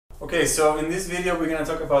Okay, so in this video we're gonna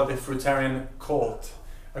talk about the Fruitarian cult.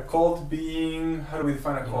 A cult being, how do we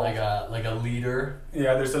define a cult? Like a leader.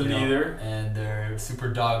 Yeah, there's a leader. And they're super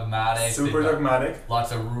dogmatic. Super dogmatic.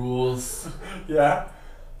 Lots of rules. Yeah.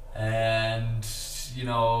 And suicide.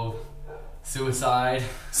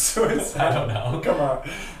 Suicide. I don't know. Come on.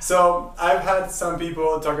 So I've had some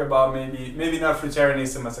people talk about maybe not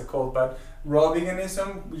Fruitarianism as a cult, but raw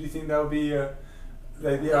veganism. Would you think that would be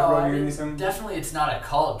the idea of raw veganism? Definitely, it's not a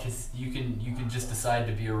cult because you can just decide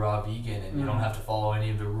to be a raw vegan and you don't have to follow any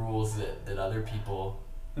of the rules that other people.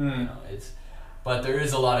 But there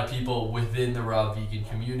is a lot of people within the raw vegan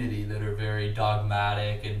community that are very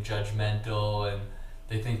dogmatic and judgmental, and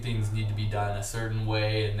they think things need to be done a certain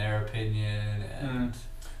way in their opinion. And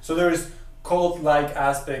so there's cult-like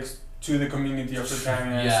aspects to the community of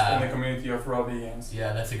fruitarians and the community of raw vegans.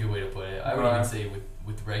 Yeah, that's a good way to put it. I would even say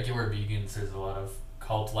with regular vegans, there's a lot of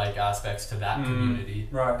cult-like aspects to that community.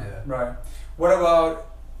 Right, right. What about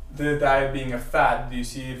the diet being a fad? Do you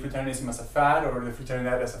see fruitarianism as a fad, or the fruitarian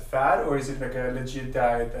diet as a fad, or is it like a legit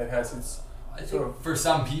diet that has its... I think for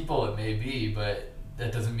some people it may be, but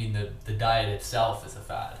that doesn't mean that the diet itself is a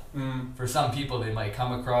fad. For some people, they might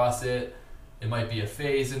come across it. It might be a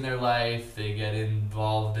phase in their life. They get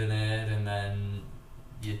involved in it, and then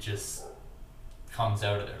it just comes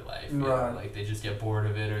out of their life. Right. Like they just get bored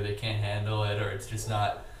of it, or they can't handle it, or it's just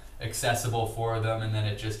not accessible for them, and then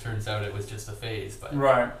it just turns out it was just a phase. But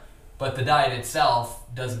but the diet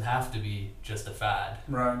itself doesn't have to be just a fad.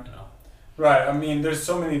 Right. Right. I mean, there's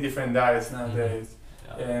so many different diets nowadays.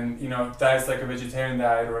 And diets like a vegetarian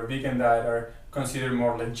diet or a vegan diet are considered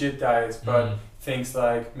more legit diets, but things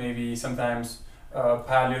like maybe sometimes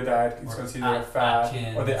paleo diet is considered a fad,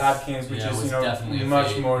 Atkins, or the Atkins, which is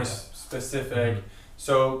much more specific.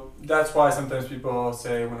 So that's why sometimes people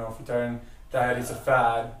say fruitarian diet is a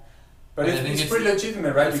fad, but it's pretty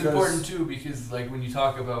legitimate, right? It's important too, because like when you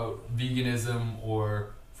talk about veganism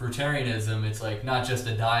or fruitarianism, it's like not just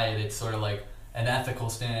a diet; it's sort of like an ethical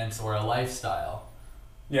stance or a lifestyle.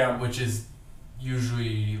 Yeah, which is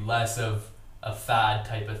usually less of a fad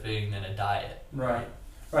type of thing than a diet. Right,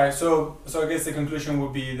 right. So I guess the conclusion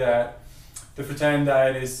would be that the fruitarian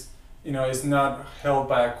diet is not held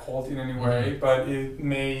by a cult in any way, but it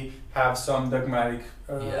may have some dogmatic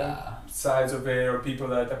sides of it, or people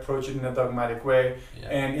that approach it in a dogmatic way,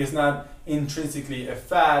 and it's not intrinsically a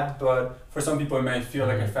fad, but for some people it might feel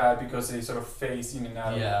like a fad because they sort of phase in and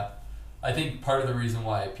out of it. I think part of the reason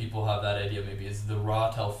why people have that idea maybe is the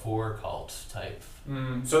raw till 4 cult type.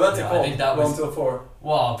 So that's a cult. I think that was till 4.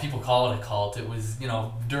 Well, people call it a cult. It was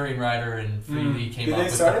during Ryder and Freely came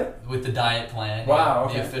up with the diet plan. Wow.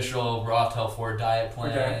 The official raw till 4 diet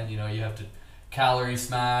plan. Okay. You have to calorie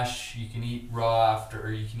smash. You can eat raw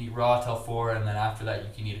or you can eat raw till 4, and then after that you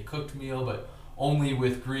can eat a cooked meal, but only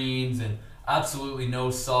with greens and absolutely no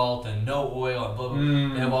salt and no oil and blah blah.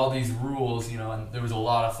 They have all these rules, and there was a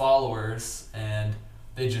lot of followers, and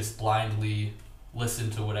they just blindly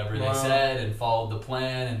listened to whatever they said and followed the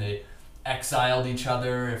plan, and they exiled each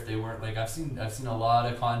other if they weren't like. I've seen a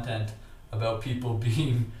lot of content about people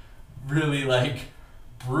being really like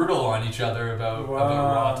brutal on each other about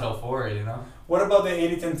raw till 4. What about the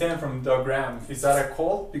 80-10-10 from Doug Graham? Is that a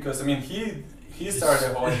cult? Because he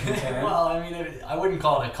started a whole 80-10. Well, I mean, I wouldn't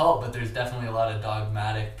call it a cult, but there's definitely a lot of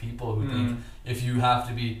dogmatic people who think if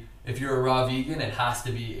you're a raw vegan, it has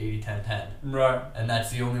to be 80-10-10. Right. And that's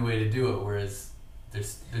the only way to do it, whereas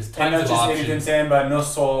there's tons of options. And not just 80-10-10, but no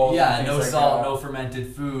salt. Yeah, no salt, no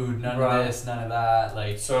fermented food, none of this, none of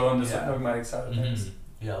that. So on the dogmatic side of things.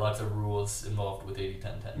 Yeah, lots of rules involved with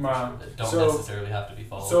 80-10-10 that don't necessarily have to be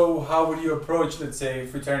followed. So how would you approach, let's say,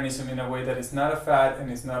 fruitarianism in a way that is not a fad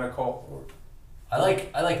and is not a cult? I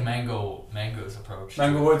like Mango's approach.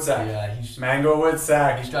 Mango Woodsack. Yeah, Mango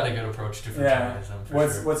Woodsack. He's got a good approach to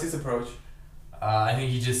fruitarianism. What's his approach? I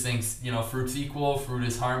think he just thinks fruit's equal, fruit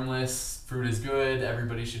is harmless, fruit is good.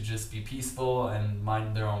 Everybody should just be peaceful and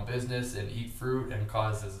mind their own business and eat fruit and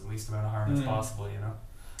cause as least amount of harm as possible.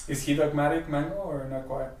 Is he dogmatic, Mango, or not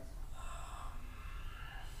quite?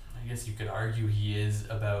 I guess you could argue he is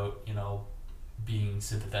about being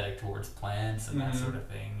sympathetic towards plants and that sort of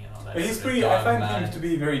thing. But he's pretty. I find him to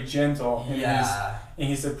be very gentle in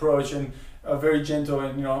his approach, and very gentle,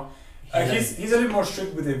 and he's a little more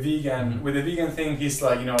strict with the vegan. With the vegan thing, he's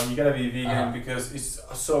like, you gotta be vegan because it's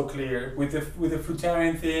so clear. With the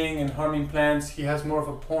fruitarian thing and harming plants, he has more of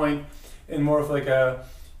a point and more of like a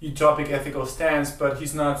utopic ethical stance, but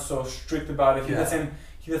he's not so strict about it.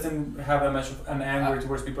 He doesn't have that much of an anger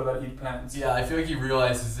towards people that eat plants. Yeah, I feel like he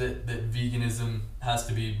realizes that veganism has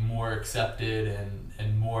to be more accepted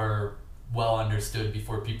and more well understood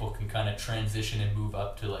before people can kind of transition and move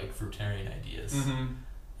up to like fruitarian ideas.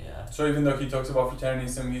 Yeah. So even though he talks about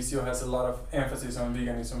fruitarianism, he still has a lot of emphasis on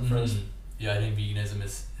veganism first. Yeah, I think veganism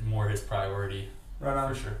is more his priority. Right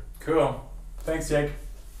on. For sure. Cool. Thanks, Jake.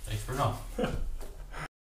 Thanks for coming.